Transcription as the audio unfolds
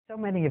So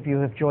many of you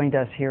have joined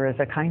us here as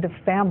a kind of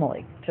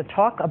family to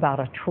talk about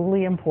a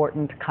truly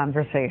important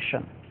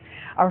conversation.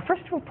 Our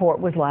first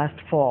report was last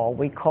fall.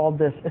 We called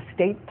this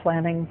Estate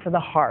Planning for the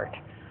Heart.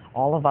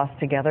 All of us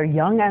together,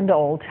 young and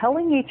old,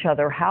 telling each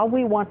other how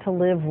we want to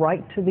live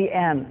right to the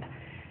end.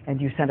 And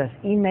you sent us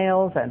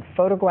emails and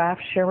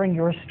photographs sharing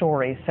your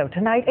stories. So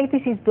tonight,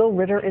 ABC's Bill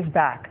Ritter is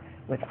back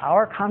with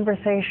our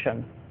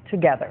conversation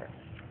together.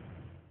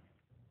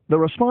 The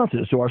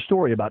responses to our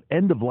story about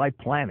end-of-life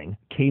planning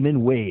came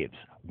in waves,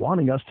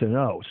 wanting us to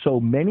know. So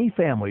many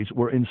families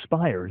were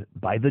inspired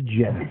by the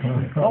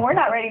Jennings. Well, we're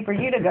not ready for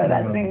you to go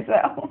that soon,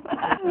 so.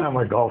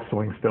 My golf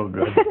swing's still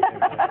good.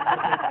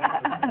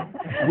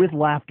 With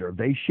laughter,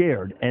 they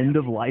shared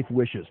end-of-life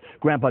wishes.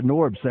 Grandpa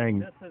Norb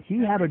saying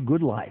he had a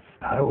good life.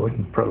 I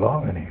wouldn't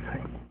prolong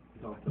anything.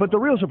 But the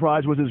real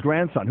surprise was his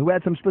grandson, who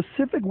had some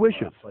specific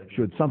wishes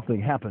should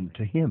something happen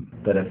to him.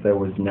 That if there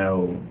was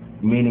no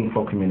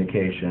meaningful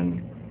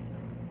communication,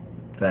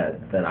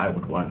 that I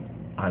would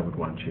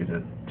want you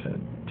to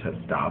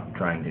stop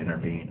trying to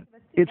intervene.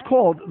 It's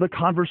called The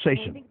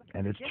Conversation,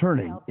 and it's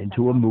turning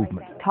into a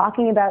movement.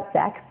 Talking about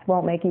sex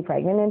won't make you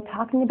pregnant, and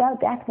talking about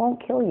death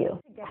won't kill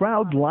you.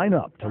 Crowds line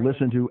up to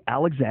listen to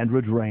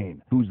Alexandra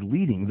Drain, who's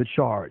leading the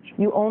charge.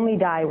 You only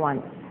die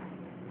once.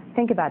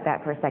 Think about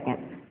that for a second.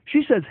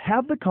 She says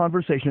have the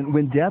conversation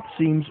when death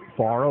seems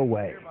far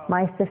away.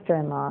 My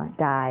sister-in-law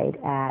died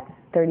at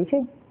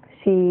 32.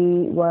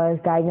 She was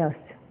diagnosed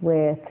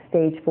with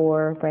stage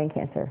 4 brain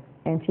cancer,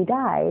 and she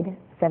died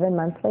 7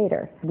 months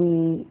later.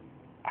 We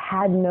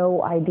had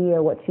no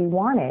idea what she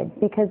wanted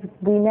because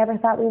we never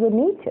thought we would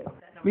need to.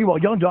 Meanwhile,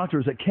 young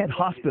doctors at Kent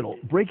Hospital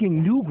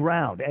breaking new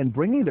ground and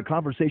bringing the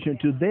conversation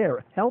to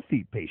their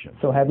healthy patients.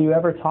 So have you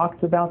ever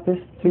talked about this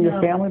to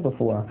your family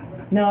before?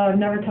 No, I've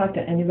never talked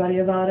to anybody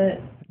about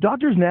it.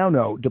 Doctors now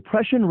know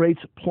depression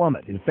rates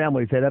plummet in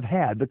families that have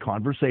had the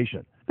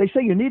conversation. They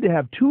say you need to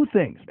have two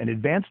things, an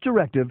advance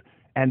directive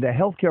and a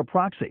healthcare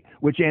proxy,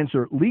 which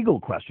answer legal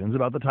questions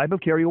about the type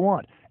of care you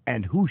want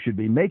and who should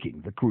be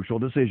making the crucial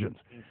decisions.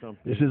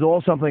 This is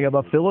all something of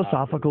a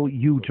philosophical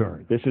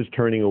U-turn. This is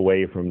turning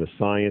away from the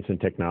science and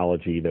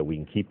technology that we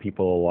can keep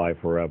people alive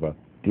forever.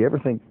 Do you ever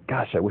think,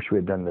 gosh, I wish we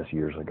had done this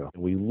years ago?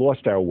 We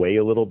lost our way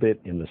a little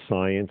bit in the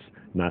science,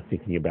 not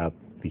thinking about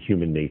the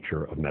human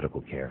nature of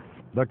medical care.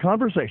 The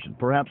conversation,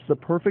 perhaps the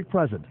perfect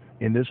present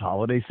in this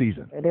holiday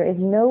season. There is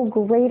no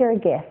greater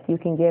gift you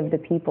can give the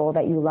people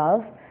that you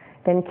love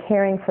than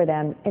caring for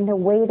them in the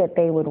way that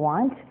they would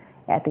want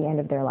at the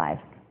end of their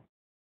lives.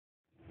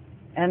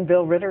 And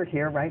Bill Ritter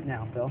here right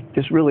now, Bill.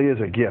 This really is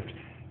a gift,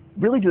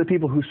 really to the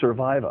people who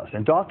survive us.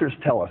 And doctors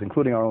tell us,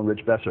 including our own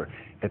Rich Besser,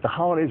 that the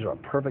holidays are a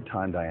perfect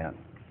time, Diane.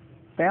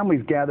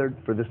 Families gathered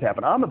for this to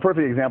happen. I'm a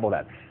perfect example of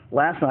that.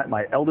 Last night,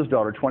 my eldest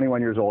daughter,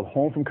 21 years old,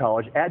 home from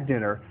college, at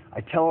dinner,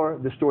 I tell her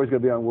this story's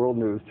going to be on World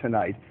News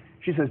tonight.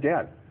 She says,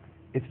 Dad,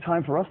 it's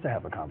time for us to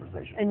have a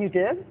conversation. And you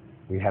did?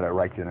 We had it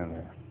right then and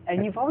there.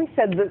 And you've always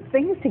said the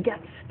things to get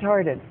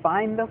started.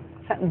 Find the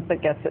sentence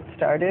that gets it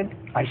started.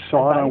 I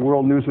saw it on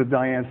World News with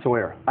Diane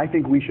Sawyer. I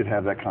think we should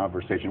have that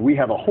conversation. We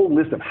have a whole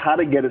list of how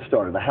to get it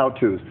started, the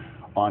how-tos,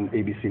 on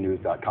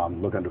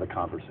abcnews.com. Look under the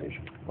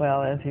conversation.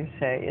 Well, as you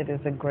say, it is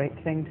a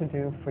great thing to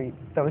do for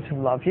those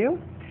who love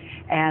you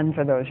and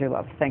for those you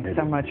love. Thanks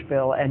so much,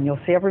 Bill. And you'll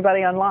see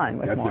everybody online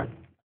with more.